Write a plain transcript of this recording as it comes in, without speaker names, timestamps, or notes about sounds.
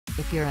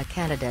If you're a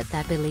candidate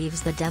that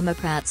believes the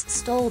Democrats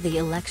stole the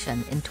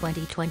election in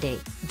 2020,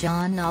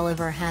 John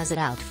Oliver has it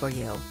out for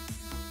you.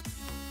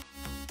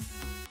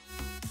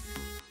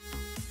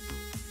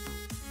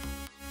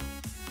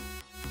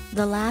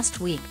 The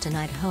Last Week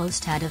Tonight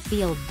host had a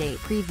field day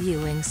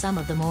previewing some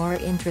of the more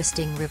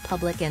interesting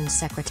Republican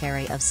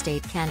Secretary of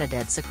State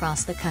candidates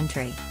across the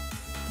country.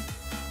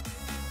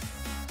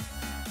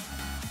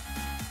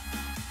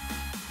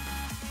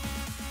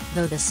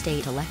 Though the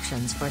state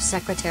elections for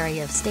Secretary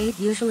of State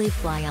usually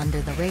fly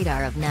under the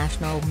radar of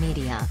national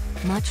media,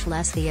 much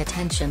less the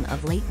attention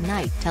of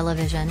late-night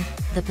television,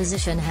 the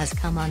position has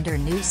come under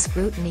new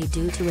scrutiny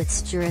due to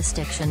its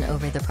jurisdiction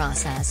over the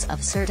process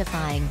of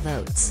certifying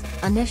votes,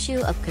 an issue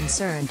of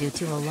concern due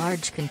to a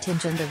large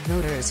contingent of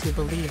voters who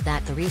believe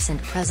that the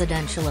recent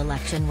presidential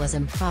election was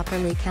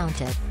improperly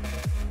counted.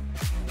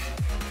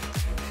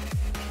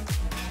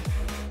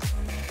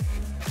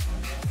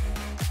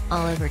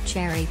 Oliver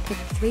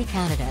cherry-picked 3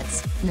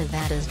 candidates: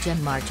 Nevada's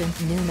Jim Marchant,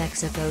 New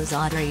Mexico's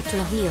Audrey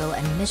Trujillo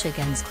and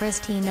Michigan's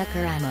Cristina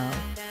Caramo,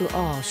 who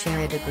all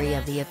share a degree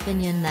of the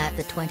opinion that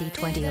the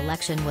 2020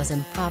 election was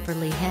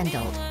improperly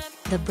handled.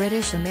 The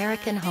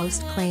British-American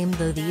host claimed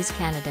though these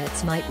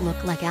candidates might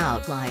look like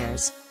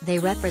outliers, they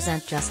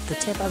represent just the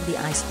tip of the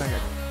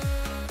iceberg.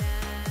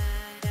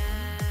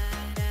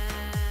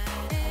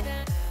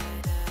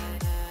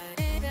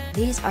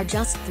 These are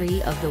just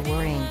 3 of the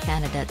worrying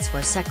candidates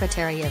for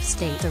Secretary of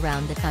State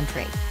around the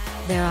country.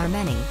 There are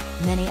many,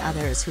 many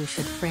others who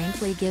should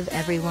frankly give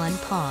everyone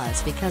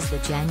pause because the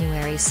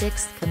January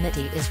 6th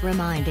committee is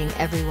reminding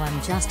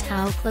everyone just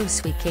how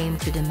close we came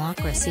to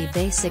democracy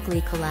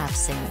basically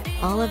collapsing,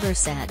 Oliver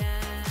said.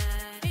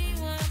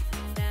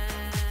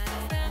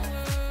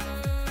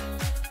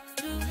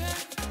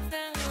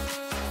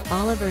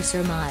 Oliver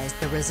surmised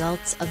the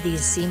results of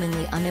these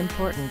seemingly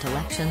unimportant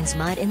elections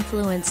might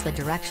influence the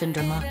direction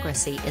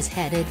democracy is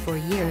headed for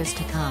years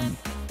to come.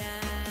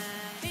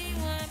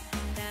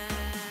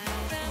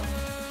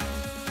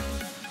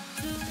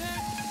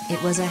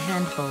 It was a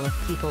handful of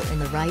people in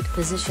the right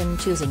position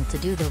choosing to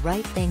do the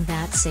right thing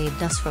that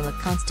saved us from a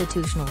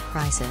constitutional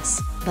crisis,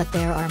 but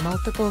there are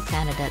multiple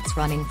candidates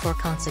running for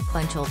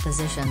consequential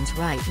positions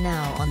right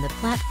now on the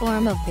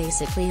platform of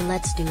basically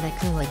let's do the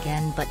coup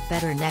again but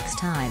better next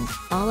time,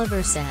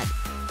 Oliver said.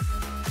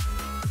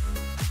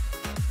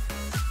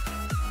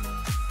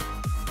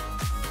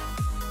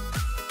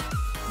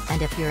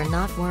 And if you're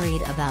not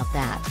worried about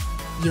that,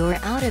 you're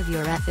out of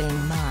your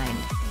effing mind.